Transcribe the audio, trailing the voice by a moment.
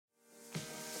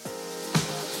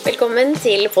Velkommen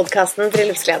til podcasten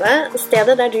Bryllupsglede,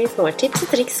 stedet der du får tips og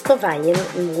triks på veien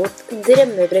mot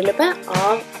drømmebryllupet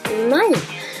av meg.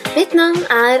 Mitt navn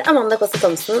er Amanda Koste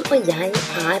Thomsen, og jeg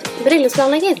er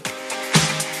bryllupsplanlegger.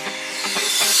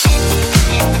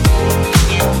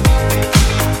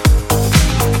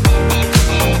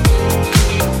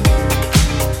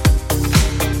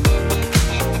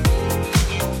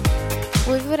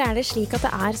 Hvorfor er det slik at det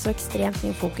er så ekstremt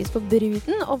mye fokus på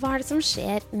bruden, og hva er det som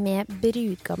skjer med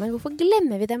brudgommen? Hvorfor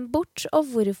glemmer vi dem bort, og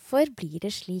hvorfor blir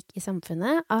det slik i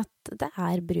samfunnet at det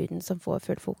er bruden som får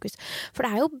fullt fokus? For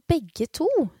det er jo begge to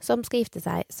som skal gifte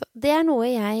seg, så det er noe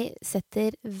jeg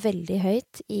setter veldig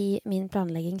høyt i min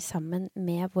planlegging sammen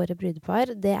med våre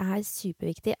brudepar. Det er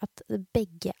superviktig at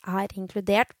begge er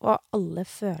inkludert, og alle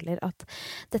føler at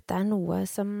dette er noe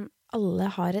som alle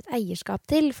har et eierskap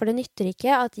til, for det nytter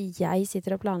ikke at jeg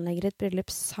sitter og planlegger et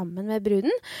bryllup sammen med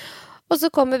bruden, og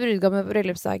så kommer brudgommen på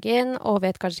bryllupsdagen og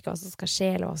vet kanskje ikke hva som skal skje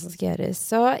eller hva som skal gjøres.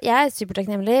 Så jeg er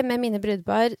supertakknemlig. Med mine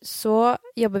brudepar så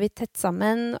jobber vi tett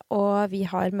sammen, og vi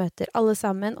har møter alle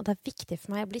sammen, og det er viktig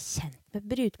for meg å bli kjent med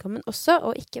brudgommen også,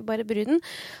 og ikke bare bruden,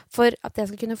 for at jeg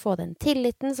skal kunne få den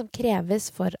tilliten som kreves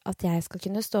for at jeg skal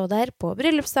kunne stå der på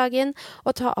bryllupsdagen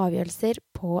og ta avgjørelser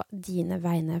på dine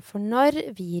vegne. For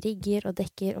når vi rigger og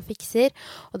dekker og fikser,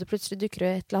 og det plutselig dukker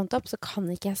et eller annet opp, så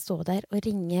kan ikke jeg stå der og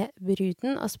ringe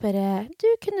bruden og spørre,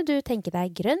 kunne du tenke deg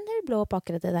grønn eller blå på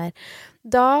akkurat det der?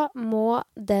 Da må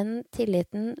den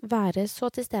tilliten være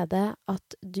så til stede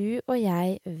at du og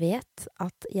jeg vet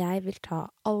at jeg vil ta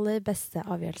aller beste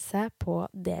avgjørelse på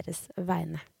deres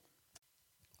vegne.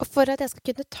 Og for at jeg skal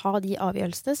kunne ta de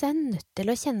avgjørelsene, så er jeg nødt til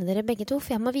å kjenne dere begge to,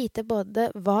 for jeg må vite både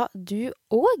hva du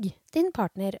og din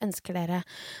partner ønsker dere,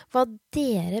 hva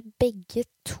dere begge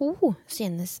to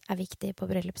synes er viktig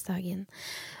på bryllupsdagen.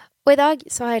 Og i dag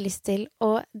så har jeg lyst til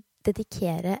å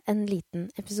dedikere en liten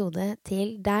episode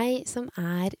til deg som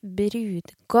er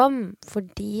brudgom,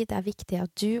 fordi det er viktig at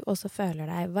du også føler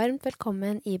deg varmt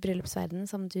velkommen i bryllupsverdenen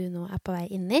som du nå er på vei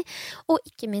inn i, og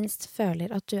ikke minst føler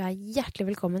at du er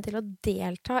hjertelig velkommen til å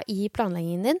delta i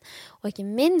planleggingen din, og ikke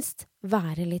minst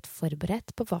være litt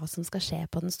forberedt på hva som skal skje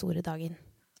på den store dagen.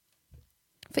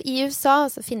 For i USA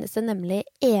så finnes det nemlig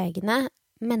egne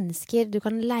mennesker du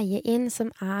kan leie inn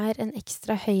som er en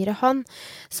ekstra høyre hånd,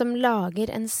 som lager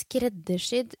en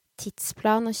skreddersydd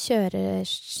tidsplan og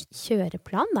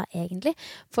kjøreplan da egentlig,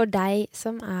 for deg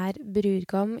som er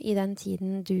brudgom i den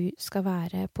tiden du skal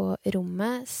være på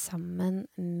rommet sammen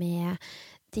med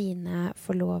dine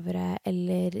forlovere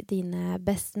eller dine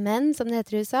bestemenn, som det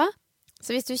heter i USA.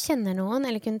 Så hvis du kjenner noen,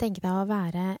 eller kunne tenke deg å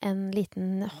være en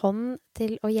liten hånd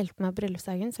til å hjelpe meg på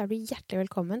bryllupsdagen, så er du hjertelig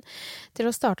velkommen til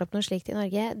å starte opp noe slikt i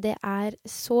Norge. Det er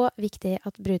så viktig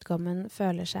at brudgommen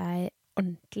føler seg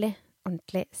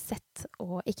ordentlig sett,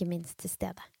 og ikke minst til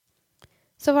stede.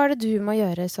 Så hva er det du må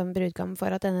gjøre som brudgom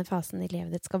for at denne fasen i livet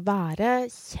ditt skal være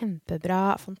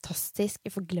kjempebra, fantastisk,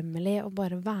 uforglemmelig, og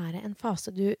bare være en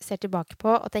fase du ser tilbake på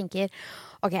og tenker,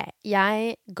 ok,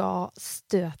 jeg ga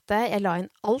støtet, jeg la inn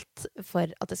alt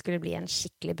for at det skulle bli en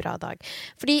skikkelig bra dag.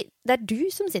 Fordi det er du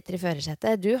som sitter i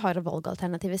førersetet, du har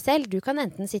valgalternativet selv, du kan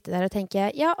enten sitte der og tenke,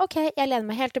 ja, ok, jeg lener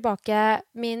meg helt tilbake,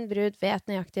 min brud vet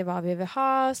nøyaktig hva vi vil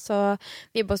ha, så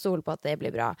vi må stole på at det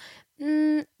blir bra.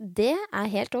 Det er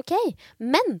helt ok,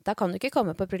 men da kan du ikke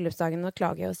komme på bryllupsdagen og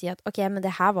klage og si at ok, men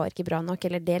det her var ikke bra nok,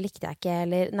 eller det likte jeg ikke,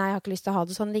 eller nei, jeg har ikke lyst til å ha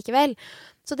det sånn likevel.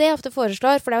 Så det jeg ofte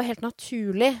foreslår, for det er jo helt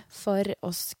naturlig for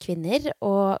oss kvinner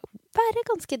å være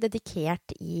ganske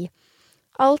dedikert i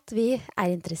alt vi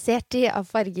er interessert i av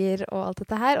farger og alt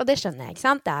dette her, og det skjønner jeg, ikke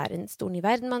sant? Det er en stor ny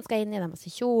verden man skal inn i, det er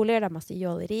masse kjoler, det er masse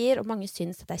jålerier, og mange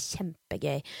syns at det er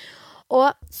kjempegøy.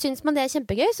 Og syns man det er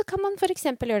kjempegøy, så kan man for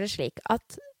eksempel gjøre det slik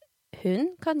at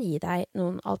hun kan gi deg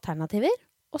noen alternativer,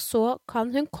 og så kan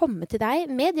hun komme til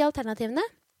deg med de alternativene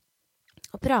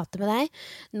og prate med deg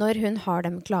når hun har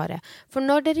dem klare. For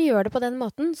når dere gjør det på den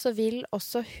måten, så vil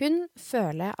også hun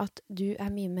føle at du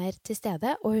er mye mer til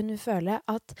stede, og hun vil føle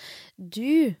at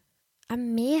du er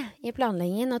med i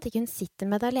planleggingen, at ikke hun sitter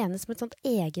med deg alene som et sånt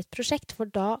eget prosjekt, for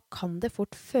da kan det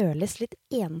fort føles litt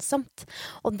ensomt.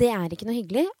 Og det er ikke noe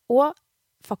hyggelig, og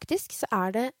faktisk så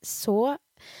er det så...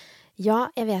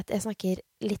 Ja, jeg vet jeg snakker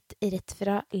litt rett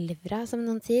fra levra, som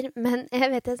noen sier, men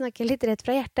jeg vet jeg snakker litt rett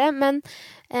fra hjertet,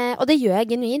 og det gjør jeg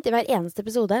genuint i hver eneste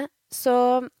episode, så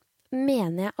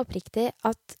mener jeg oppriktig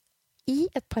at i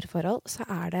et parforhold så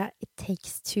er det it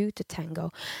takes two to tango.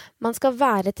 Man skal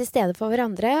være til stede for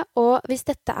hverandre, og hvis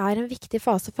dette er en viktig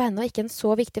fase for henne og ikke en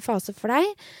så viktig fase for deg,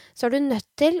 så er du nødt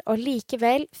til å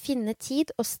likevel finne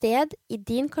tid og sted i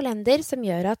din kalender som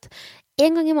gjør at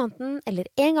en gang i måneden eller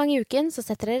en gang i uken så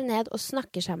setter dere ned og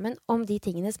snakker sammen om de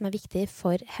tingene som er viktige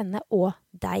for henne og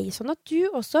deg, sånn at du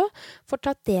også får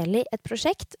tatt del i et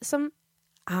prosjekt som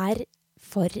er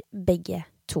for begge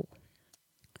to.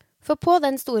 For på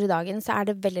den store dagen så er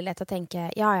det veldig lett å tenke,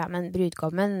 ja, men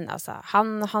brudgommen, altså,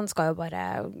 han skal jo bare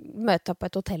møte opp på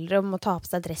et hotellrom og ta på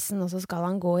seg dressen, og så skal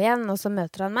han gå igjen, og så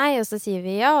møter han meg, og så sier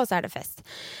vi ja, og så er det fest.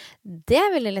 Det er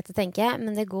veldig lett å tenke,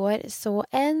 men det går så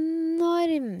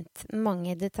enormt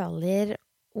mange detaljer,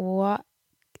 og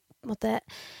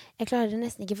jeg klarer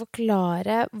nesten ikke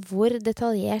forklare hvor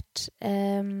detaljert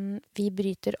vi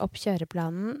bryter opp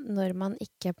kjøreplanen når man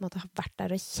ikke på en måte har vært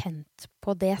der og kjent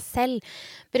på det selv.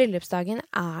 Bryllupsdagen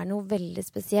er noe veldig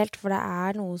spesielt, for det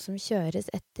er noe som kjøres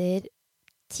etter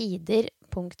tider,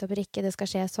 punkt og prikke. Det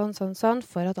skal skje sånn,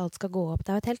 for at alt skal gå opp.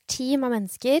 Det er et helt team av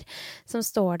mennesker som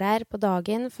står der på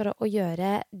dagen for å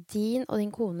gjøre din og din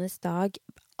kones dag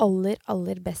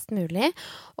aller best mulig.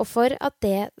 Og for at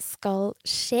det skal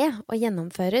skje og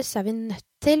gjennomføres, så er vi nødt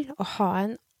til å ha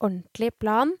en ordentlig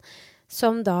plan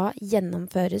som da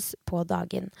gjennomføres på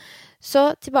dagen.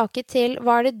 Så tilbake til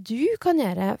hva er det du kan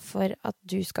gjøre for at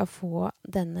du skal få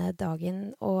denne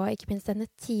dagen, og ikke minst denne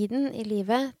tiden i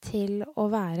livet, til å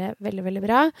være veldig, veldig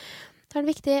bra. Da er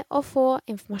det viktig å få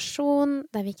informasjon,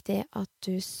 det er viktig at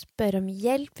du spør om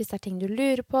hjelp hvis det er ting du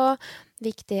lurer på,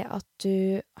 viktig at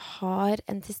du har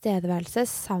en tilstedeværelse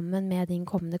sammen med din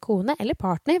kommende kone, eller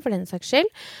partner for denne saks skyld.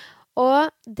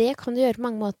 Og det kan du gjøre på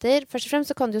mange måter. Først og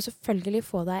fremst så kan du jo selvfølgelig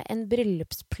få deg en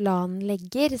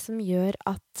bryllupsplanlegger som gjør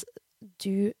at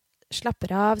du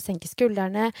slapper av, senker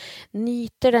skuldrene,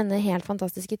 nyter denne helt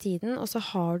fantastiske tiden, og så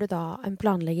har du da en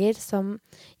planlegger som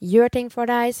gjør ting for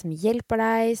deg, som hjelper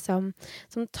deg, som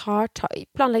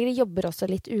planleggere jobber også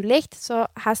litt ulikt, så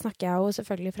her snakker jeg jo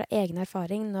selvfølgelig fra egen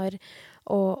erfaring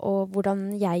og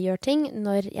hvordan jeg gjør ting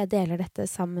når jeg deler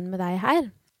dette sammen med deg her.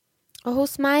 Og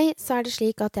hos meg så er det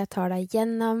slik at jeg tar deg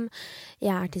gjennom,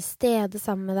 jeg er til stede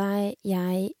sammen med deg,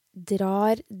 jeg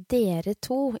drar dere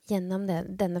to gjennom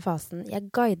denne fasen. Jeg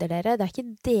guider dere, det er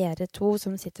ikke dere to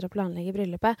som sitter og planlegger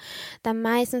bryllupet. Det er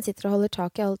meg som sitter og holder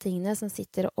tak i alle tingene, som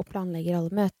sitter og planlegger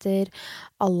alle møter,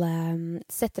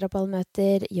 setter opp alle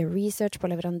møter, gjør research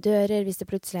på leverandører, hvis det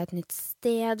plutselig er et nytt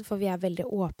sted, for vi er veldig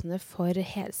åpne for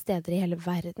steder i hele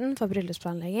verden for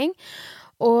bryllupsplanlegging.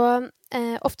 Og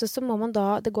ofte så må man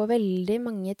da, det går veldig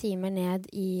mange timer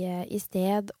ned i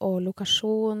sted og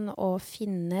lokasjon og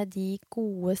finne de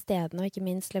gode stedene, og ikke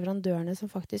minst leverandørene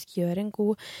som faktisk gjør en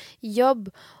god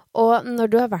jobb. Og når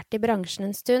du har vært i bransjen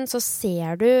en stund, så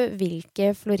ser du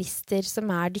hvilke florister som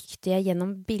er dyktige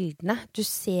gjennom bildene. Du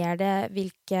ser det,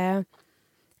 hvilke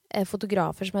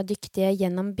fotografer som er dyktige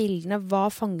gjennom bildene. Hva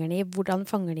fanger de? Hvordan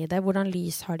fanger de det? Hvordan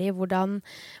lys har de?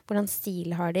 Hvordan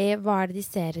stil har de? Hva er det de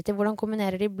ser etter? Hvordan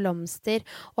kombinerer de blomster?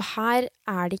 Og her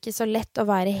er det ikke så lett å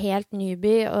være helt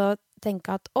newbie og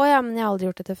tenke at men jeg har aldri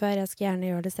gjort dette før, jeg skal gjerne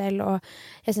gjøre det selv, og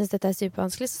jeg synes dette er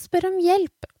supervanskelig. Så spør om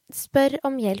hjelp. Spør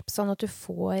om hjelp sånn at du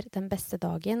får den beste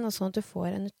dagen, og sånn at du får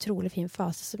en utrolig fin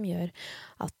fase som gjør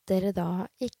at dere da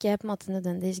ikke på en måte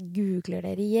nødvendigvis googler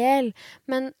dere ihjel,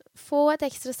 men få et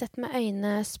ekstra sett med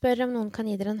øynene, spør om noen kan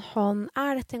gi dere en hånd,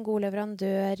 er dette en god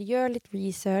leverandør, gjør litt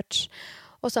research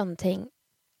og sånne ting.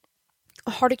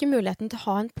 Og har du ikke muligheten til å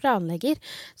ha en planlegger,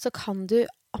 så kan du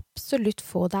absolutt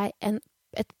få deg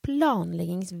et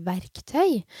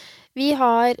planleggingsverktøy. Vi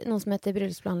har noe som heter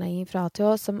bryllupsplanlegging fra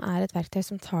ATH, som er et verktøy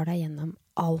som tar deg gjennom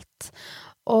alt.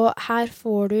 Og her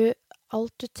får du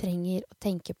alt du trenger å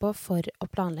tenke på for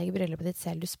å planlegge bryllupet ditt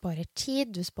selv. Du sparer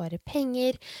tid, du sparer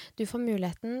penger, du får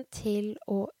muligheten til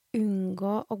å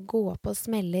unngå å gå på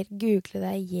smeller, google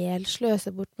deg ihjel,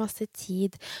 sløse bort masse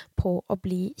tid på å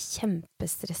bli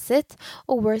kjempestresset.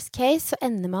 Og worst case så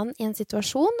ender man i en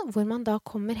situasjon hvor man da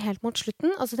kommer helt mot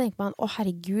slutten, og så tenker man,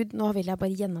 herregud, nå vil jeg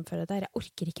bare gjennomføre det her, jeg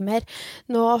orker ikke mer.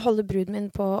 Nå holder bruden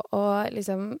min på å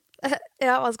liksom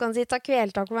ta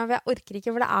kveltak på meg, for jeg orker ikke,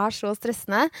 for det er så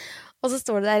stressende. Og så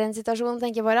står du der i en situasjon og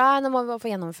tenker bare, nå må vi bare få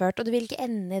gjennomført, og du vil ikke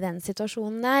ende i den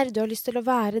situasjonen der. Du har lyst til å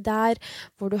være der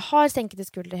hvor du har senkede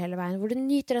skuldre hele veien, hvor du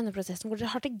nyter denne prosessen, hvor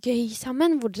dere har det gøy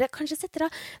sammen, hvor dere kanskje setter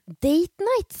av date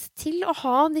nights til å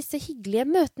ha disse hyggelige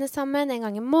møtene sammen en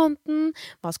gang i måneden.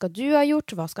 Hva skal du ha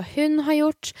gjort? Hva skal hun ha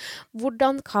gjort?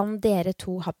 Hvordan kan dere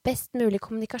to ha best mulig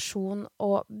kommunikasjon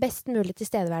og best mulig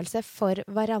tilstedeværelse for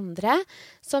hverandre,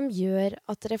 som gjør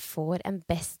at dere får en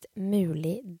best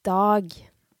mulig dag?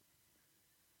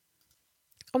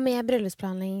 Og med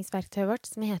bryllupsplanleggingsverktøyet vårt,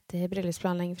 som heter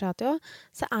Bryllupsplanlegging fra ATO,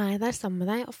 så er jeg der sammen med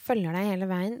deg og følger deg hele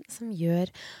veien, som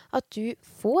gjør at du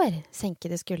får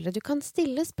senkede skuldre. Du kan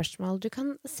stille spørsmål, du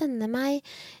kan sende meg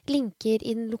linker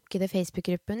i den lukkede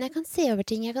Facebook-gruppen. Jeg kan se over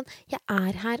ting, jeg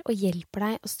er her og hjelper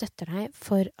deg og støtter deg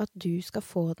for at du skal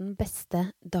få den beste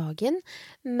dagen,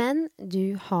 men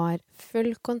du har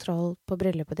full kontroll på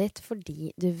bryllupet ditt,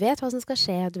 fordi du vet hva som skal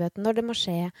skje, du vet når det må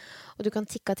skje, og du kan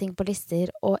tikke ting på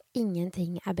lister, og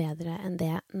ingenting er bedre enn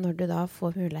det når du da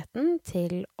får muligheten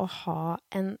til å ha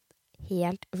en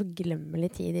helt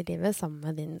uforglemmelig tid i livet sammen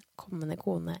med din kommende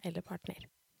kone eller partner.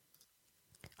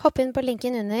 Hopp inn på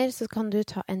linken under, så kan du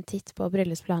ta en titt på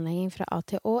bryllupsplanlegging fra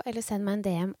ATO, eller send meg en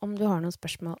DM om du har noen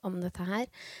spørsmål om dette her.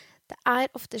 Det er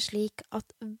ofte slik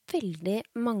at veldig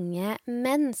mange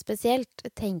menn spesielt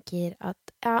tenker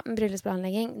at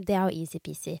bryllupsplanlegging, det er jo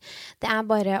easy-peasy. Det er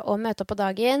bare å møte opp på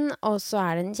dagen, og så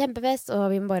er det en kjempefest, og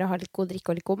vi må bare ha litt god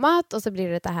drikke og litt god mat, og så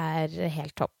blir dette her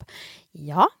helt topp.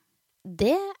 Ja,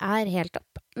 det er helt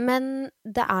topp. Men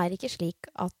det er ikke slik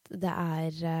at det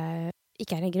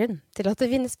ikke er en grunn til at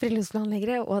det finnes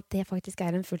bryllupsplanleggere, og at det faktisk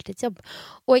er en fulltidsjobb.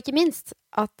 Og ikke minst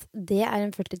at det er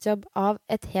en fulltidsjobb av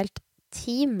et helt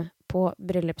team på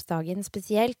bryllupsdagen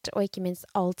spesielt, og ikke minst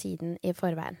all tiden i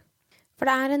forveien. For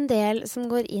det er en del som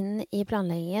går inn i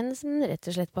planleggingen som rett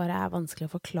og slett bare er vanskelig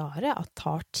å forklare at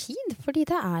tar tid, fordi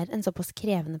det er en såpass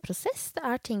krevende prosess. Det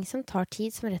er ting som tar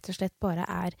tid som rett og slett bare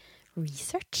er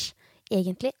research.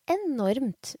 Egentlig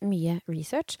enormt mye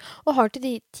research, og har du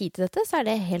tid til dette, så er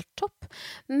det helt topp.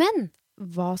 Men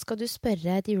hva skal du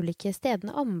spørre de ulike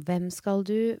stedene om? Hvem skal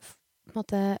du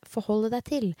forholde deg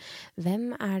til?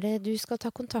 Hvem er det du skal ta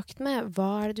kontakt med?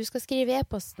 Hva er det du skal skrive i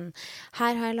e-posten?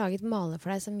 Her har jeg laget maler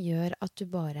for deg som gjør at du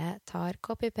bare tar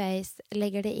copy-paste,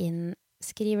 legger det inn,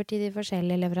 skriver til de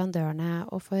forskjellige leverandørene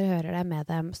og forhører deg med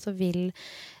dem, så vil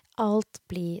alt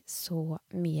bli så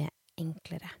mye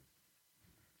enklere.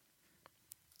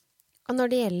 Og når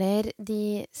det gjelder de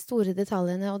store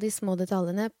detaljene og de små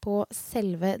detaljene på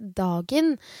selve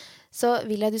dagen, så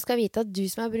vil jeg du skal vite at du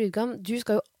som er brudgom, du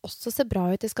skal jo også se bra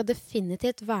ut. Det skal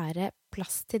definitivt være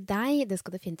plass til deg. Det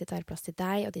skal definitivt være plass til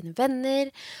deg og dine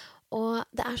venner. Og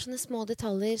det er sånne små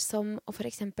detaljer som å for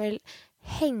eksempel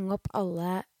henge opp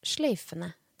alle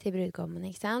sløyfene til brudgommen,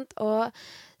 ikke sant? Og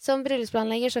som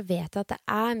bryllupsplanlegger så vet jeg at det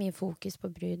er mye fokus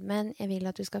på brud, men jeg vil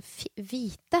at du skal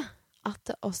vite at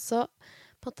det også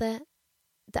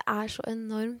det er så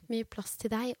enormt mye plass til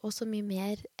deg, og så mye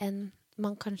mer enn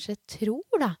man kanskje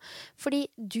tror da. Fordi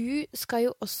du skal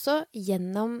jo også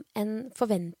gjennom en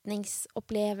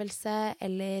forventningsopplevelse,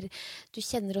 eller du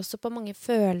kjenner også på mange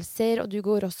følelser, og du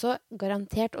går også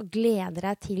garantert og gleder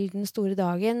deg til den store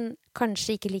dagen.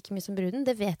 Kanskje ikke like mye som bruden,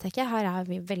 det vet jeg ikke. Her er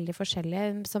vi veldig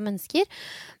forskjellige som mennesker.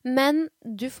 Men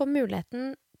du får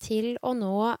muligheten til å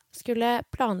nå skulle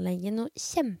planlegge noe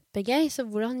kjempegøy. Så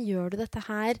hvordan gjør du dette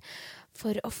her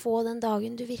for å få den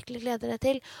dagen du virkelig gleder deg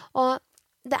til? Og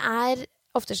det er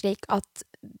ofte slik at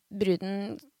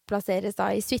bruden plasseres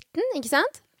da i suiten, ikke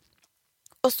sant?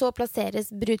 Og så plasseres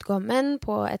brudgommen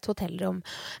på et hotellrom.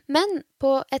 Men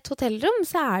på et hotellrom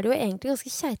så er det jo egentlig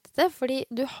ganske keitete, fordi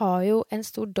du har jo en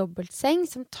stor dobbeltseng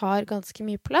som tar ganske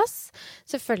mye plass.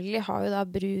 Selvfølgelig har jo da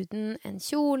bruden en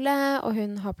kjole, og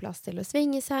hun har plass til å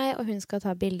svinge seg, og hun skal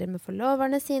ta bilder med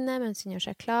forloverne sine mens hun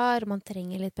gjør seg klar, og man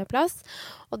trenger litt mer plass.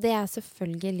 Og det er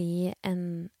selvfølgelig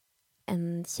en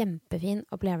kjempefin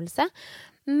opplevelse.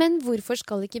 Men hvorfor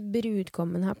skal ikke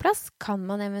brudgommen ha plass? Kan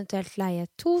man eventuelt leie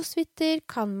 2 suiter?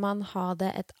 Kan man ha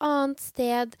det et annet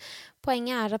sted?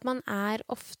 Poenget er at man er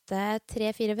ofte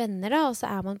 3-4 venner da, og så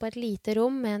er man på et lite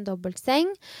rom med en dobbeltseng.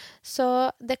 Så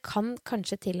det kan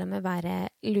kanskje til og med være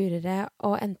lurere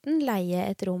å enten leie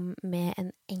et rom med en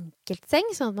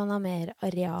enkeltseng, sånn at man har mer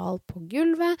areal på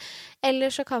gulvet, eller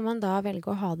så kan man da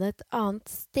velge å ha det et annet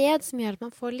sted, som gjør at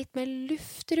man får litt mer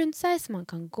luft rundt seg, så man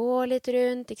kan gå litt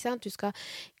rundt, ikke sant? Du skal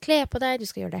kle på deg, du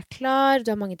skal gjøre deg klar,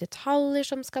 du har mange detaljer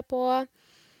som skal på,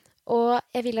 og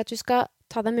jeg vil at du skal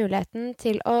ta deg muligheten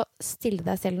til å stille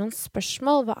deg selv noen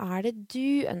spørsmål. Hva er det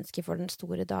du ønsker for den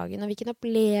store dagen, og hvilken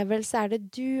opplevelse er det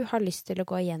du har lyst til å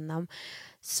gå igjennom?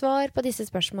 Svar på disse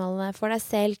spørsmålene for deg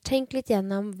selv. Tenk litt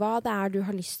gjennom hva det er du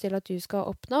har lyst til at du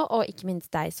skal oppnå, og ikke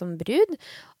minst deg som brud.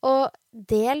 Og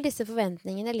del disse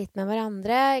forventningene litt med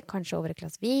hverandre, kanskje over et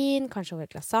glass vin, kanskje over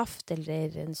et glass saft,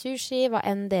 eller en sushi, hva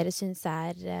enn dere synes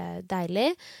er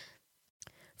deilig.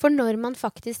 For når man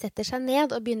faktisk setter seg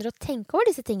ned og begynner å tenke over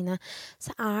disse tingene, så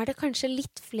er det kanskje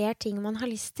litt flere ting man har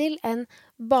lyst til enn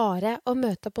bare å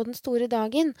møte på den store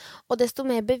dagen. Og desto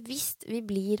mer bevisst vi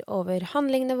blir over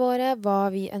handlingene våre,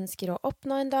 hva vi ønsker å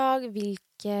oppnå en dag,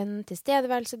 hvilken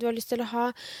tilstedeværelse du har lyst til å ha,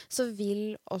 så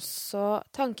vil også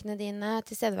tankene dine,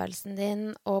 tilstedeværelsen din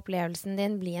og opplevelsen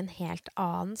din bli en helt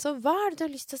annen. Så hva er det du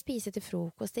har lyst til å spise til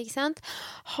frokost, ikke sant?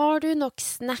 Har du nok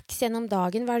snacks gjennom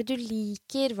dagen? Hva er det du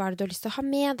liker? Hva er det du har lyst til å ha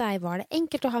med deg? Hva er det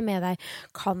enkelt å ha med deg?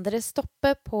 Kan dere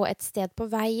stoppe på et sted på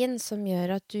veien som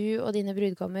gjør at du og dine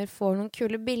brudgommer får noen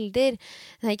kule bilder?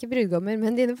 Nei, ikke brudgommer,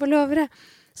 men dine forlovere.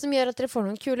 Som gjør at dere får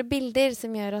noen kule bilder,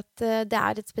 som gjør at det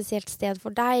er et spesielt sted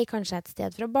for deg, kanskje et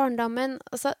sted fra barndommen.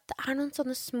 Altså, det er noen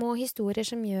sånne små historier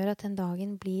som gjør at den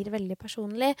dagen blir veldig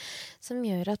personlig, som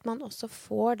gjør at man også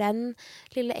får den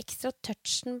lille ekstra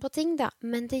touchen på ting, da.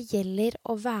 Men det gjelder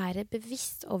å være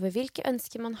bevisst over hvilke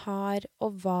ønsker man har,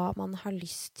 og hva man har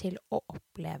lyst til å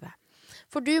oppleve.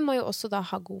 For du må jo også da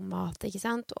ha god mat, ikke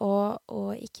sant? Og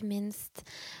ikke minst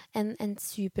en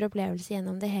super opplevelse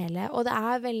gjennom det hele. Og det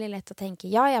er veldig lett å tenke,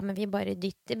 ja, men vi bare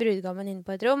dytter brudgommen inn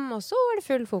på et rom, og så er det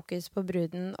full fokus på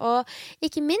bruden. Og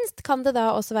ikke minst kan det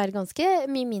da også være ganske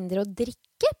mye mindre å drikke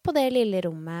på det lille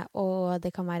rommet, og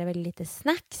det kan være veldig lite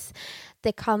snacks.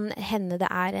 Det kan hende det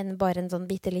er bare en sånn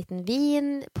bitteliten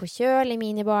vin på kjøl i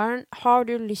minibaren. Har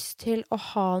du lyst til å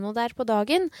ha noe der på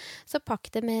dagen, så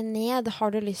pakk det med ned.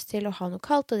 Har du lyst til å ha noe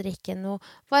kaldt å drikke, noe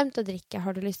varmt å drikke?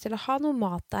 Har du lyst til å ha noe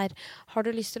mat der? Har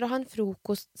du lyst til å ha en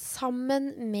frokost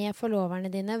sammen med forloverne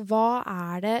dine? Hva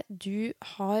er det du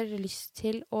har lyst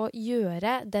til å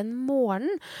gjøre den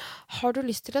morgenen? Har du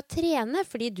lyst til å trene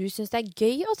fordi du synes det er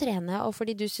gøy å trene, og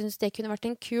fordi du synes det kunne vært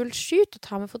en kul shoot å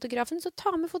ta med fotografen, så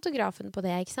ta med fotografen på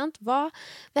det, ikke sant?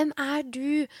 Hvem er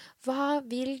du? Hva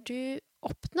vil du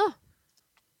oppnå?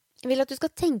 Jeg vil at du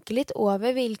skal tenke litt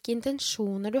over hvilke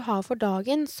intensjoner du har for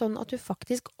dagen, sånn at du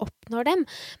faktisk oppnår dem.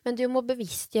 Men du må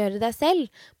bevisstgjøre deg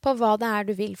selv på hva det er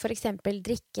du vil. For eksempel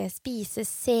drikke, spise,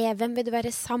 se. Hvem vil du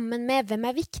være sammen med? Hvem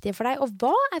er viktig for deg? Og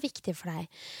hva er viktig for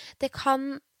deg? Det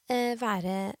kan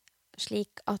være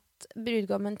slik at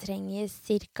brudgommen trenger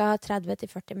ca.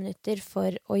 30-40 minutter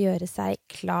for å gjøre seg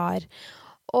klar.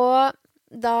 Og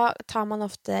da tar man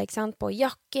ofte, ikke sant, på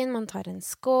jakken, man tar en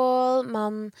skål,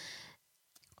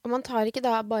 og man tar ikke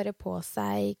da bare på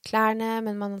seg klærne,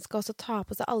 men man skal også ta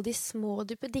på seg alle de små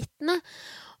duppedittene.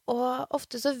 Og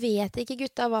ofte så vet ikke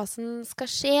gutta hva som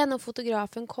skal skje når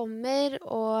fotografen kommer,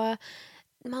 og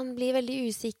man blir veldig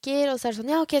usikker, og så er det sånn,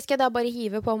 ja, ok, skal jeg da bare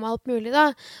hive på med alt mulig da?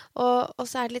 Og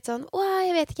så er det litt sånn,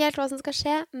 jeg vet ikke helt hva som skal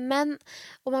skje,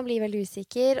 og man blir veldig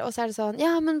usikker, og så er det sånn,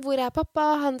 ja, men hvor er pappa?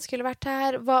 Han skulle vært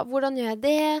her, hvordan gjør jeg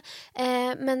det?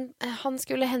 Men han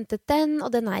skulle hentet den,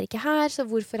 og den er ikke her, så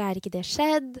hvorfor er ikke det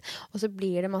skjedd? Og så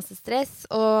blir det masse stress,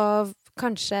 og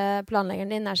kanskje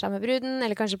planleggeren din er sammen med bruden,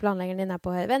 eller kanskje planleggeren din er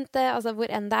på vente, altså hvor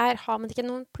enn det er, har man ikke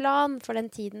noen plan for den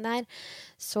tiden der,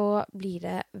 så blir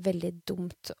det veldig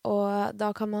dumt, og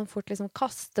da kan man fort liksom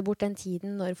kaste bort den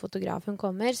tiden når fotografen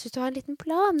kommer. Så hvis du har en liten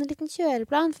plan, en liten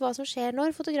kjøreplan for hva som skjer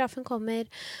når fotografen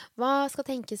kommer, hva skal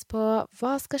tenkes på,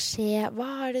 hva skal skje, hva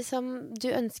er det som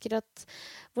du ønsker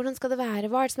hvordan skal det være,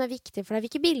 hva er det som er viktig for deg,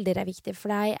 hvilke bilder er viktige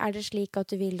for deg, er det slik at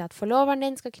du vil at forloveren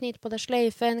din skal knyte på deg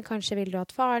sløyfen, kanskje vil du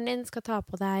at faren din skal ta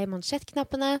på deg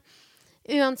mansjettknappene.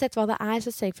 Uansett hva det er,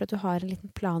 så sørg for at du har en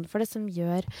liten plan for det som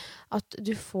gjør at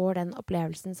du får den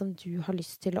opplevelsen som du har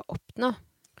lyst til å oppnå.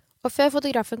 Og før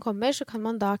fotografen kommer, så kan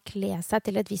man da kle seg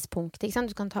til et visst punkt, ikke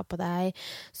sant? Du kan ta på deg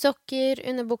sokker,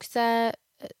 underbukse,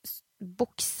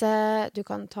 bukse, du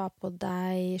kan ta på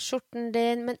deg skjorten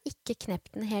din, men ikke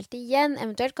knepp den helt igjen.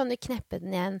 Eventuelt kan du kneppe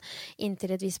den igjen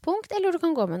inntil et visst punkt, eller du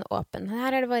kan gå med den åpen. Her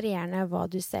er det varierende hva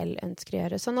du selv ønsker å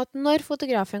gjøre. Sånn at når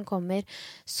fotografen kommer,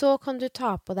 så kan du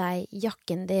ta på deg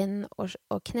jakken din og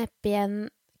kneppe igjen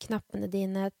knappene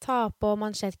dine, ta på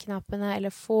mansjettknappene,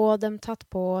 eller få dem tatt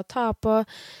på, ta på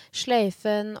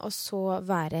sløyfen, og så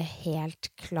være helt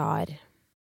klar.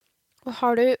 Og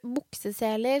har du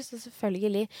bukseseler, så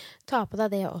selvfølgelig ta på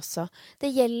deg det også. Det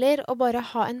gjelder å bare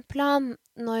ha en plan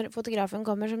når fotografen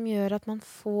kommer som gjør at man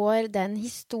får den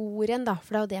historien, da,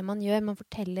 for det er jo det man gjør. Man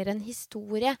forteller en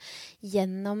historie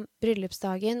gjennom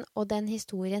bryllupsdagen, og den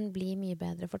historien blir mye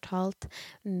bedre fortalt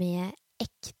med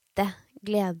ekte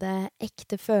glede,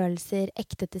 ekte følelser,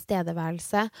 ekte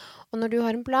tilstedeværelse. Og når du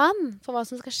har en plan for hva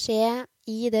som skal skje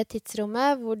i det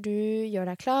tidsrommet hvor du gjør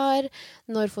deg klar,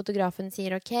 når fotografen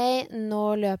sier ok, nå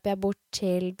løper jeg bort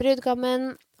til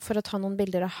brudgommen for å ta noen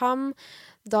bilder av ham,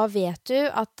 da vet du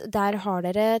at der har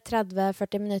dere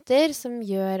 30-40 minutter som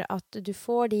gjør at du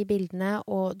får de bildene,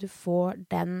 og du får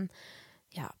den,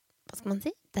 hva skal man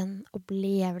si? Den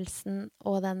opplevelsen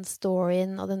og den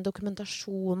storyen og den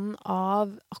dokumentasjonen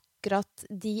av akkurat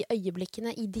de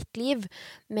øyeblikkene i ditt liv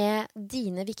med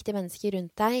dine viktige mennesker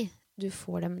rundt deg. Du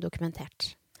får dem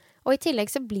dokumentert. Og i tillegg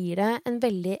så blir det en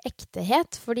veldig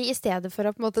ektehet, fordi i stedet for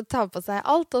å på en måte ta på seg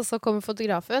alt, og så kommer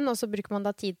fotografen, og så bruker man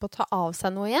da tid på å ta av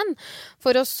seg noe igjen,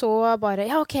 for å så bare,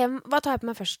 ja ok, hva tar jeg på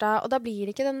meg først da? Og da blir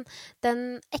det ikke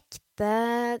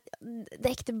det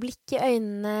ekte blikk i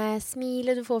øynene,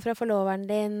 smilet du får fra forloveren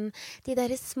din, de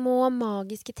der små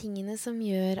magiske tingene som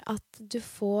gjør at du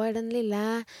får den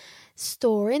lille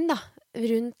storyen da,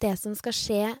 rundt det som skal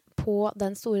skje på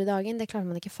den store dagen. Det klarer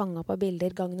man ikke fange opp av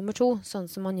bilder gang nummer 2, sånn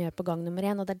som man gjør på gang nummer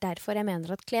 1, og det er derfor jeg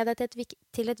mener at kle deg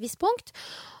til et visst punkt,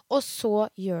 og så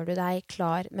gjør du deg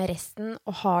klar med resten,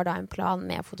 og har da en plan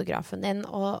med fotografen din,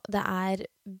 og det er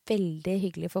veldig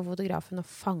hyggelig for fotografen å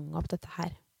fange opp dette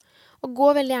her. Og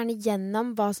gå veldig gjerne gjennom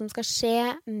hva som skal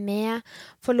skje med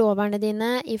forloverne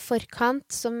dine i forkant,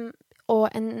 og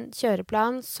en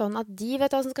kjøreplan, sånn at de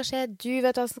vet hva som skal skje, du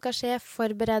vet hva som skal skje,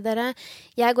 forbered dere.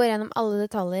 Jeg går gjennom alle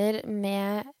detaljer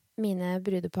med mine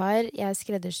brudepar, jeg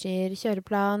skreddersyr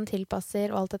kjøreplan,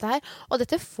 tilpasser og alt dette her, og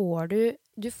dette får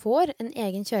du får en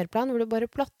egen kjøreplan hvor du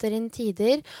bare plotter inn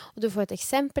tider, og du får et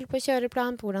eksempel på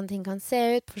kjøreplan, på hvordan ting kan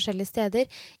se ut på forskjellige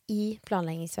steder i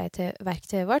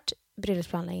planleggingsverktøyet vårt,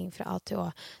 bryllupsplanlegging fra A til Å.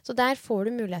 Så der får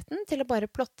du muligheten til å bare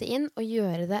plotte inn og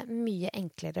gjøre det mye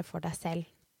enklere for deg selv.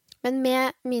 Men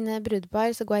med mine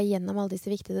brudepar så går jeg gjennom alle disse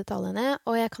viktige detaljene,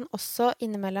 og jeg kan også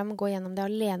innimellom gå gjennom det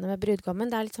alene med brudgommen.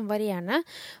 Det er litt sånn varierende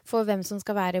for hvem som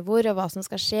skal være hvor, og hva som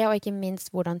skal skje, og ikke minst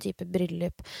hvordan type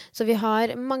bryllup. Så vi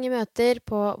har mange møter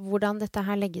på hvordan dette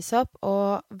her legges opp,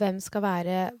 og hvem skal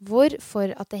være hvor,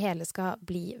 for at det hele skal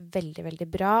bli veldig,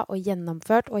 veldig bra og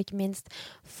gjennomført, og ikke minst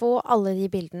få alle de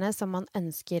bildene som man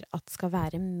ønsker at skal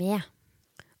være med.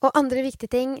 Og andre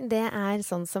viktige ting, det er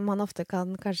sånn som man ofte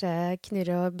kan kanskje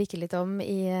knurre og bikke litt om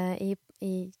i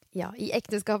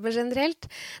ekteskapet generelt.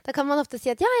 Da kan man ofte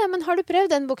si at ja, men har du prøvd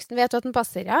den buksen? Vet du at den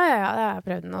passer? Ja, jeg har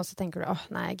prøvd den. Og så tenker du,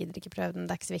 nei, jeg gidder ikke prøve den,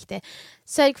 det er ikke så viktig.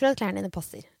 Sørg for at klærne dine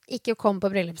passer. Ikke kom på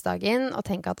bryllupsdagen og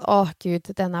tenk at,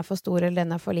 Gud, den er for stor, eller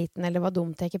den er for liten, eller hva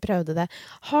dumt jeg ikke prøvde det.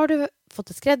 Har du fått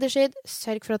det skreddersydd,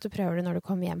 sørg for at du prøver det når du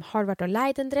kommer hjem. Har du vært og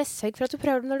leid en dress, sørg for at du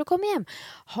prøver det når du kommer hjem.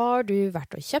 Har du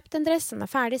vært og kjøpt en dress som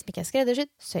er ferdig, som ikke er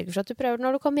skreddersydd, sørg for at du prøver det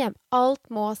når du kommer hjem. Alt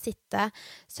må sitte.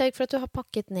 Sørg for at du har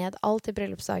pakket ned alt i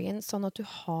bryllupsdagen, sånn at du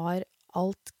har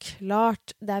alt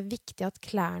klart. Det er viktig at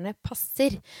klærne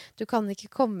passer. Du kan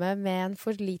ikke komme med en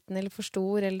for liten eller for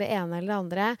stor eller det ene eller det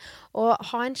andre. Og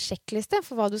ha en sjekkliste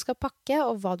for hva du skal pakke,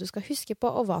 og hva du skal huske på,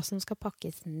 og hva som skal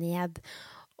pakkes ned.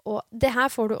 Og det her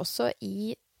får du også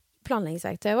i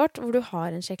planleggingsverktøyet vårt, hvor du har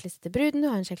en sjekkliste til bruden, du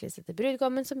har en sjekkliste til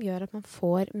brudgommen, som gjør at man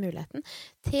får muligheten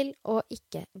til å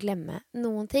ikke glemme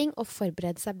noen ting, og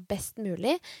forberede seg best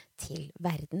mulig til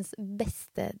verdens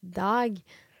beste dag.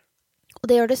 Og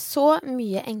det gjør det så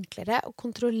mye enklere å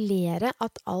kontrollere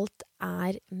at alt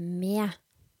er med.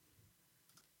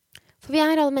 For vi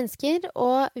er alle mennesker,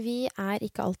 og vi er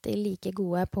ikke alltid like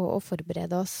gode på å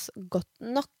forberede oss godt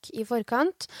nok i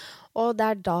forkant, og det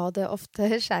er da det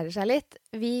ofte skjærer seg litt.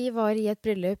 Vi var i et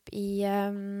bryllup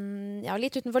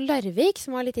litt utenfor Larvik,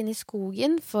 som var litt inne i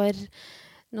skogen for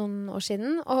noen år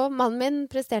siden, og mannen min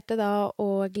presterte da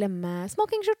å glemme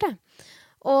smokingskjorte.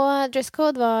 Og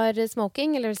dresscode var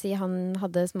smoking, eller vil si han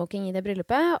hadde smoking i det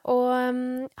bryllupet, og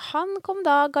han kom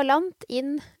da galant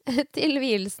inn til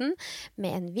vielsen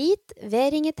med en hvit,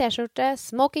 V-ringet t-skjorte,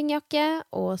 smokingjakke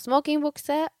og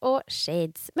smokingbukse og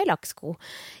shades med lakksko.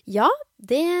 Ja,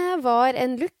 det var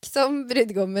en look som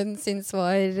brudgommen syntes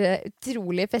var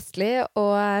utrolig festlig,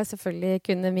 og selvfølgelig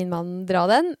kunne min mann dra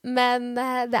den, men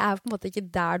det er på en måte ikke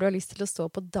der du har lyst til å stå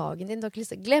på dagen din. Du har ikke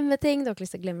lyst til å glemme ting, du har ikke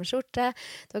lyst til å glemme skjorte,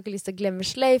 du har ikke lyst til å glemme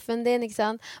sløyfen din, ikke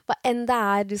sant? Hva enn det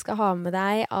er du skal ha med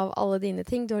deg av alle dine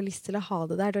ting, du har lyst til å ha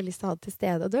det der, du har lyst til å ha det til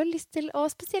stede, og du har lyst til,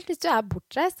 og spesielt hvis du er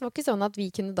bortreist, det var ikke sånn at vi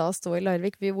kunne da stå i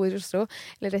Larvik, vi bor i Oslo,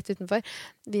 eller rett utenfor,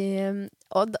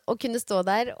 og kunne stå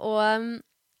der og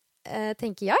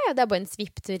tenke, ja, det er bare en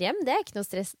svipptur hjem, det er ikke noe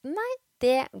stress. Nei,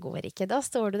 det går ikke. Da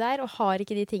står du der og har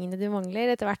ikke de tingene du mangler.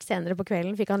 Etter hvert senere på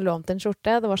kvelden fikk han lånt en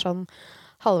skjorte. Det var sånn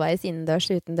halvveis innendørs,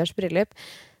 utendørs bryllup,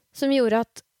 som gjorde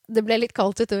at det ble litt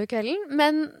kaldt utover kvelden,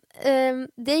 men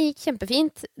det gikk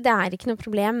kjempefint. Det er ikke noe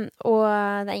problem, og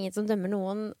det er ingen som dømmer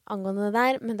noen angående det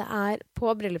der, men det er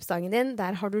på bryllupsdagen din,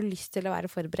 der har du lyst til å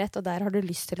være forberedt, og der har du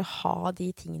lyst til å ha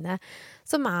de tingene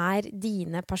som er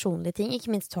dine personlige ting,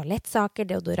 ikke minst toalettsaker,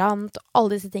 deodorant, og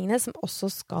alle disse tingene som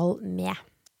også skal med.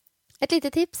 Et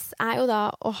lite tips er jo da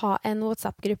å ha en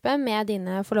WhatsApp-gruppe med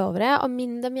dine forlovere, og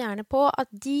minn dem gjerne på at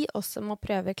de også må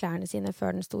prøve klærne sine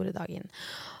før den store dagen.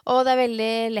 Og det er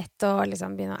veldig lett å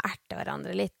liksom begynne å erte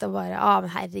hverandre litt, og bare,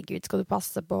 men herregud, skal du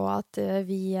passe på at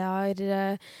vi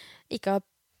ikke har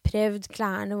prøvd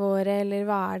klærne våre, eller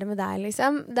hva er det med deg,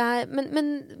 liksom?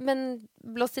 Men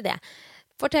blås i det.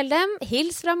 Fortell dem,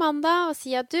 hils fra Amanda og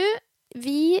si at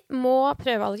vi må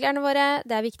prøve alle klærne våre.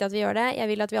 Det er viktig at vi gjør det. Jeg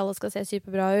vil at vi alle skal se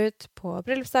superbra ut på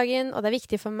bryllupsdagen, og det er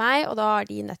viktig for meg, og da er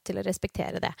de nødt til å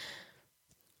respektere det.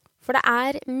 For det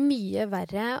er mye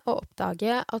verre å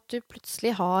oppdage at du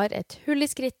plutselig har et hull i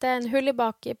skrittet, en hull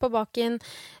på baken,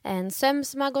 en søm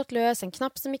som har gått løs, en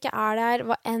knapp som ikke er der,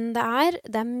 hva enn det er.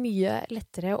 Det er mye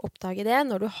lettere å oppdage det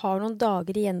når du har noen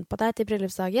dager igjen på deg til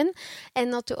bryllupsdagen,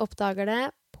 enn at du oppdager det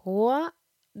på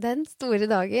den store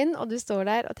dagen, og du står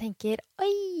der og tenker,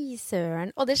 oi,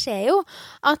 søren. Og det skjer jo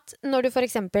at når du for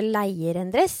eksempel leier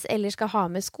en dress, eller skal ha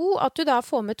med sko, at du da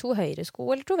får med 2 høyre sko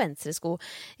eller 2 venstre sko.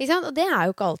 Ikke sant? Og det er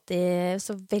jo ikke alltid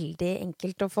så veldig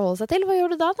enkelt å forholde seg til. Hva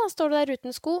gjør du da? Da står du der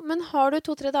uten sko, men har du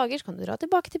 2-3 dager, så kan du dra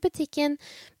tilbake til butikken,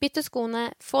 bytte skoene,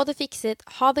 få det fikset,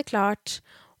 ha det klart,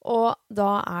 og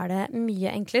da er det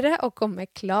mye enklere å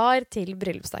komme klar til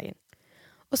bryllupsdagen.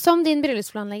 Og som din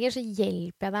bryllupsplanlegger så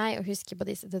hjelper jeg deg å huske på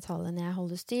disse detaljene jeg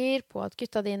holder styr på, at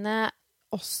gutta dine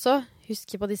også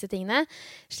husker på disse tingene,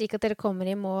 slik at dere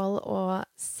kommer i mål og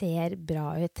ser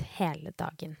bra ut hele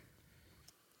dagen.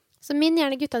 Så minn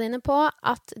gjerne gutta dine på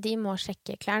at de må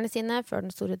sjekke klærne sine før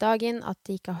den store dagen, at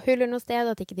de ikke har huller noe sted,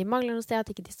 at ikke de mangler noe sted, at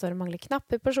ikke de står og mangler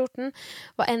knapper på skjorten.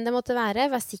 Hva enn det måtte være,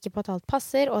 vær sikker på at alt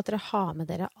passer, og at dere har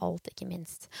med dere alt, ikke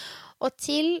minst. Og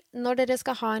til når dere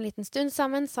skal ha en liten stund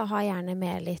sammen, så ha gjerne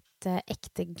med litt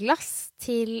ekte glass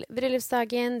til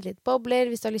bryllupsdagen, litt bobler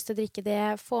hvis du har lyst til å drikke det,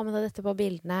 få med deg dette på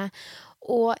bildene,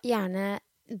 og gjerne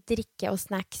drikke og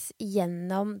snacks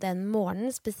gjennom den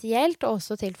morgenen spesielt, og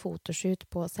også til fotoshoot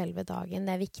på selve dagen.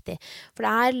 Det er viktig. For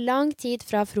det er lang tid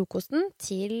fra frokosten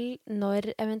til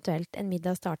når eventuelt en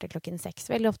middag starter 6:00.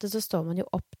 Veldig ofte så står man jo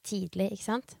opp tidlig, ikke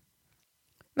sant?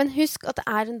 Men husk at det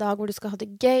er en dag hvor du skal ha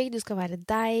det gøy, du skal være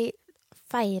deg,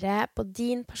 feire på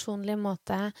din personlige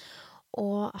måte,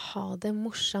 og ha det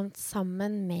morsomt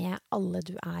sammen med alle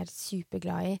du er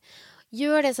superglad i.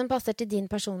 Gjør det som passer til din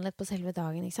personlighet på selve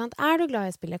dagen, ikke sant? Er du glad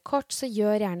i å spille kort, så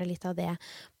gjør gjerne litt av det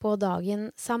på dagen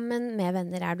sammen med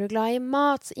venner. Er du glad i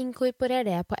mat, så inkorporer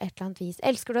det på et eller annet vis.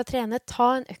 Elsker du å trene, ta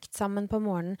en økt sammen på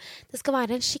morgenen. Det skal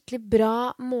være en skikkelig bra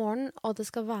morgen, og det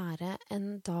skal være en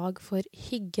dag for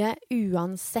hygge,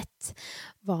 uansett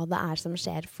hva det er som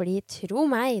skjer. Fordi tro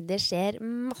meg, det skjer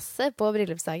masse på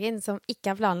bryllupsdagen som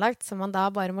ikke er planlagt, som man da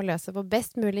bare må løse på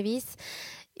best mulig vis,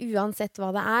 uansett hva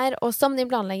det er. Og som din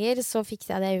planlegger så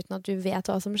fikser jeg det uten at du vet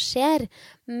hva som skjer,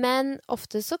 men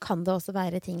ofte så kan det også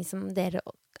være ting som dere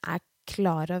er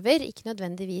klar over, ikke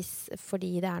nødvendigvis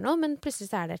fordi det er noe, men plutselig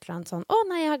så er det et eller annet sånn, å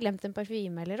nei, jeg har glemt en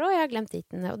parfyme, eller å, jeg har glemt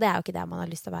ditten, og det er jo ikke det man har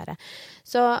lyst til å være.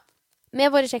 Så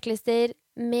med våre sjekklister,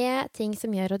 med ting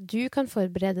som gjør at du kan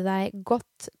forberede deg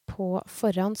godt på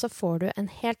forhånd, så får du en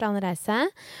helt annen reise,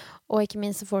 og ikke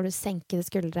minst så får du senkede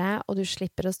skuldre, og du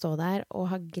slipper å stå der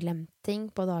og ha glemt ting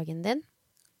på dagen din.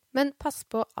 Men pass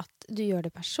på at du gjør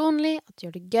det personlig, at du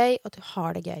gjør det gøy, og at du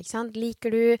har det gøy, ikke sant?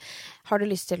 Liker du, har du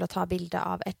lyst til å ta bilde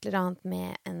av et eller annet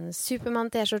med en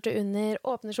Superman-t-skjorte under,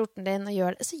 åpne skjorten din og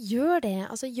gjør det, så gjør det.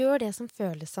 Altså gjør det som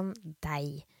føles som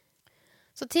deg.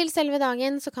 Så til selve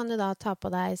dagen så kan du da ta på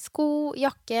deg sko,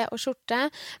 jakke og skjorte,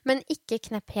 men ikke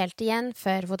knepp helt igjen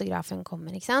før fotografen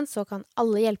kommer, ikke sant? Så kan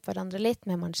alle hjelpe hverandre litt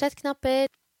med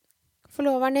mansjettknapper.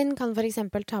 Forloveren din kan for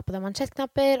eksempel ta på deg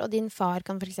mansjettknapper, og din far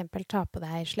kan for eksempel ta på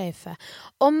deg sløyfe.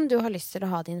 Om du har lyst til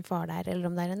å ha din far der,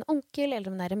 eller om det er en onkel, eller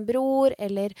om det er en bror,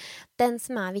 eller den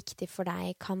som er viktig for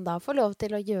deg, kan da få lov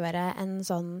til å gjøre en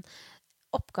sånn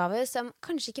oppgave som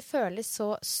kanskje ikke føles så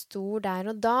stor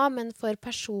der og da, men for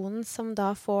personen som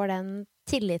da får den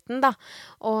tilliten da,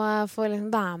 og får liksom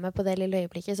være med på det lille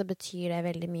øyeblikket, så betyr det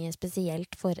veldig mye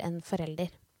spesielt for en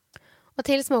forelder. Og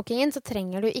til smokingen så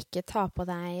trenger du ikke ta på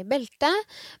deg belte,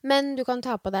 men du kan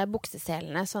ta på deg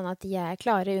bukseselene, sånn at de er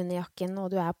klare under jakken,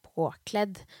 og du er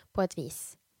påkledd på et vis.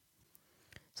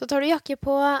 Så tar du jakke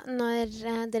på når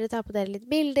dere tar på dere litt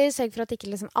bilder, sørg for at ikke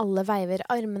liksom alle veiver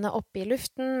armene opp i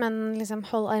luften, men liksom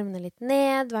hold armene litt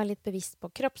ned, vær litt bevisst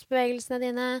på kroppsbevegelsene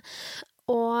dine,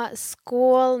 og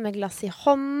skål med glass i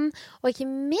hånden, og ikke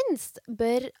minst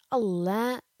bør alle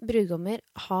brudgommer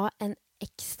ha en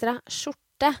ekstra skjorte.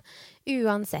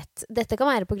 Uansett. Dette kan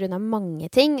være på grunn av mange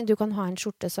ting. Du kan ha en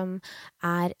skjorte som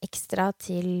er ekstra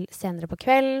til senere på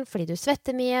kvelden, fordi du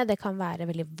svetter mye. Det kan være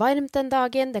veldig varmt den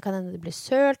dagen. Det kan hende du blir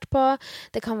sølt på.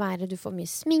 Det kan være du får mye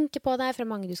sminke på deg fra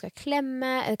mange du skal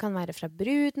klemme. Det kan være fra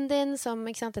bruden din, som,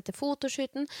 ikke sant, etter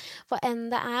fotoshooten. Hva enn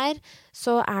det er,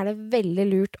 så er det veldig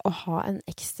lurt å ha en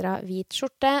ekstra hvit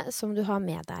skjorte som du har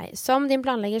med deg. Som din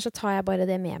planlegger så tar jeg bare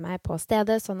det med meg på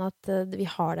stedet, sånn at vi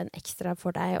har den ekstra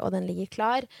for deg, og den ligger klar.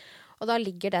 og da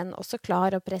ligger den også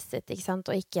klar og presset, ikke sant,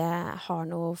 og ikke har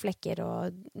noen flekker,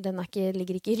 og den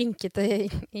ligger ikke rynkete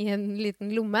i en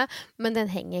liten lomme, men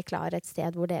den henger klar et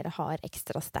sted hvor dere har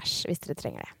ekstra stæsj hvis dere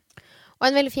trenger det. Og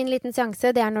en veldig fin liten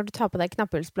seanse, det når du tar på deg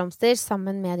knapphullsblomster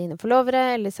sammen med dine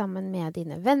forlovere, eller sammen med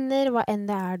dine venner, hva enn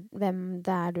hvem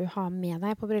det du har med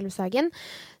deg på bryllupsdagen,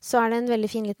 så det en veldig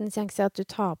fin liten seanse at du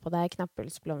tar på deg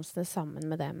knapphullsblomstene sammen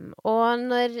med dem. Og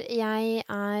når jeg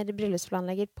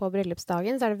bryllupsplanlegger på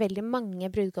bryllupsdagen, så det veldig mange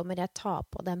brudgommer jeg tar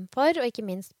på dem for, og ikke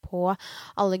minst på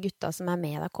alle gutta som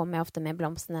med. Da kommer jeg ofte med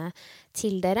blomstene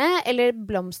til dere, eller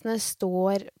blomstene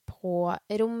står på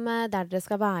rommet der dere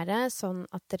skal være, sånn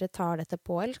at dere tar dette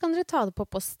på, eller så kan dere ta det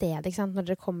på stedet, ikke sant? Når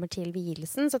dere kommer til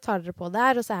vielsen, så tar dere på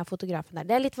der, og så fotografen der.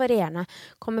 Det litt varierende.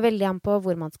 Kommer veldig an på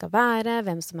hvor man skal være,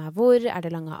 hvem som hvor,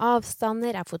 det lange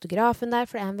avstander, fotografen der,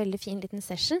 for det en veldig fin liten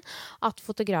session at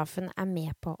fotografen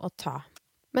med på å ta.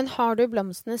 Men har du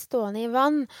blomstene stående i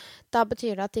vann, da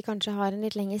betyr det at de kanskje har en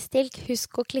litt lengre stilk.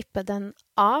 Husk å klippe den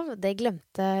av. Det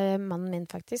glemte mannen min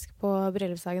faktisk på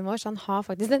bryllupsdagen vår, så han har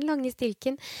faktisk den lange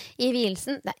stilken i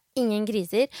vielsen. Det ingen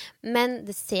griser, men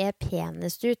det ser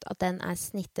penest ut at den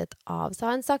snittet av.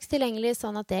 Så ha en saks tilgjengelig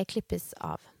sånn at det klippes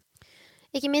av.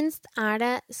 Ikke minst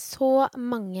det så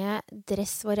mange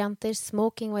dressvarianter,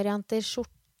 smokingvarianter,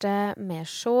 skjorter, med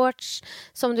shorts,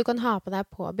 som du kan ha på deg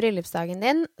på bryllupsdagen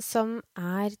din, som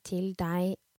til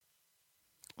deg.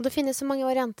 Og det finnes så mange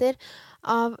varianter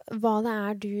av hva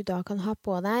det du da kan ha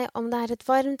på deg. Om det et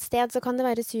varmt sted, så kan det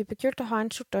være superkult å ha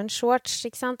en skjorte og en shorts,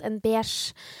 ikke sant? En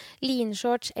beige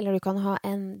linshorts, eller du kan ha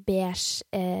en beige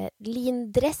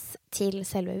lindress til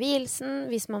selve vielsen,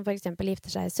 hvis man for eksempel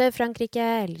gifter seg i Sør-Frankrike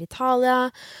eller Italia.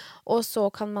 Og så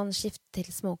kan man skifte til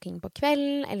smoking på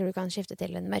kvelden, eller du kan skifte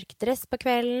til en mørk dress på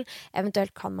kvelden.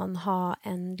 Eventuelt kan man ha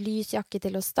en lys jakke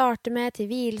til å starte med,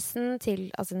 til vielsen,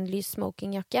 altså en lys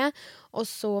smokingjakke, og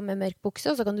så med mørk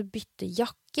bukse, og så kan du bytte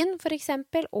jakken for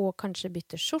eksempel, og kanskje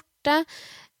bytte skjorte.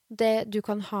 Det du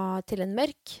kan ha til en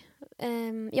mørk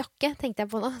jakke, tenkte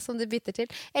jeg på nå, som du bytter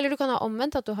til. Eller du kan ha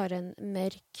omvendt, at du har en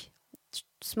mørk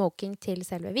smoking til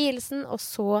selve vielsen, og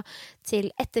så til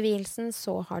etter vielsen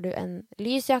så har du en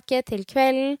lysjakke til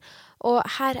kvelden, og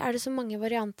her det så mange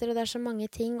varianter, og det så mange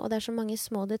ting, og det så mange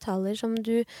små detaljer som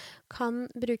du kan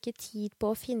bruke tid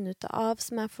på å finne ut av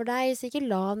som for deg, så ikke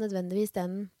la nødvendigvis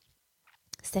den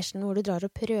session hvor du drar og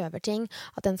prøver ting,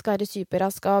 at den skal være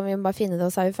superrask, og vi må bare finne det,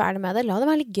 og så vi ferdig med det. La det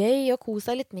være litt gøy, og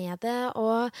kose deg litt med det,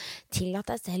 og tillat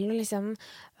deg selv å liksom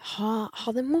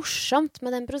ha det morsomt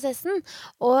med den prosessen.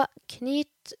 Og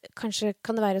knyt, kanskje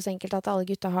kan det være så enkelt at alle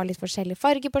gutta har litt forskjellig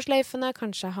farge på sløyfene,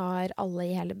 kanskje har alle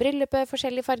i hele bryllupet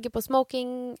forskjellig farge på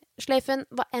smoking-sløyfen,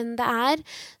 hva enn det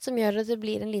som gjør at det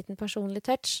blir en liten personlig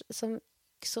touch,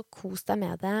 så kos deg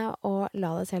med det, og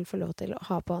la deg selv få lov til å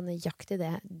ha på nøyaktig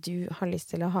det du har lyst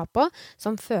til å ha på,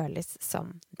 som føles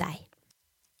som deg.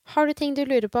 Har du ting du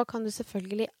lurer på, kan du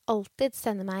selvfølgelig alltid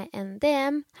sende meg en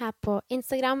DM her på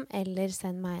Instagram, eller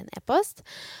send meg en e-post.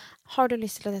 Har du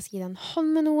lyst til at jeg skal gi deg en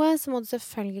hånd med noe, så må du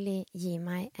selvfølgelig gi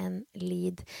meg en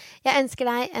lead. Jeg ønsker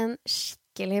deg en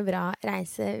skikkelig bra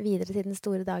reise videre til den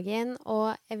store dagen,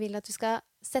 og jeg vil at du skal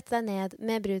sette deg ned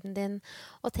med bruden din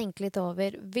og tenke litt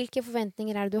over hvilke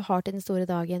forventninger det du har til den store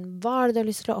dagen, hva det du har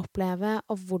lyst til å oppleve,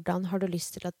 og hvordan har du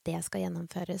lyst til at det skal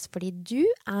gjennomføres, fordi du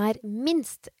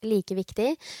minst like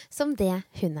viktig som det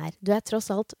hun Du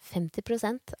tross alt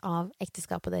 50% av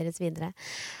ekteskapet deres videre.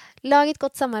 Lag et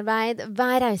godt samarbeid,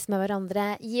 vær raus med hverandre,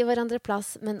 gi hverandre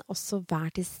plass, men også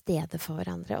vær til stede for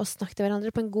hverandre, og snakk til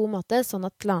hverandre på en god måte, sånn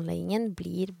at planleggingen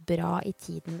blir bra i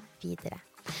tiden videre.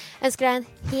 Jeg ønsker deg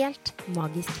en helt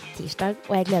magisk tirsdag,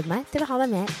 og jeg gleder meg til å ha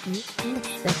deg med i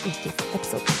neste ukes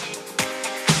episode.